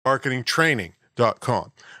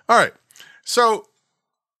marketingtraining.com. All right. So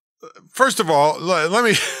first of all, let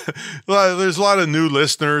me, there's a lot of new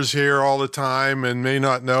listeners here all the time and may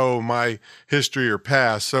not know my history or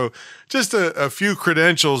past. So just a few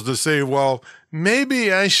credentials to say, well,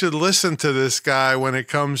 maybe I should listen to this guy when it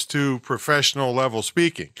comes to professional level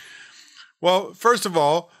speaking. Well, first of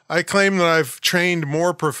all, I claim that I've trained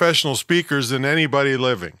more professional speakers than anybody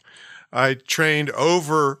living. I trained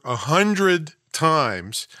over 100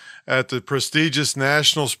 times at the prestigious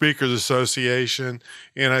National Speakers Association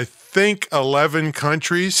in, I think, 11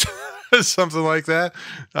 countries, something like that.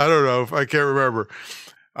 I don't know. I can't remember.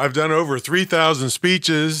 I've done over 3,000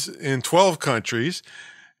 speeches in 12 countries,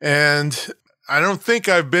 and I don't think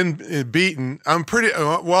I've been beaten.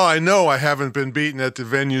 I know I haven't been beaten at the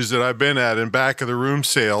venues that I've been at in back of the room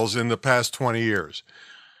sales in the past 20 years.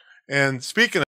 And speaking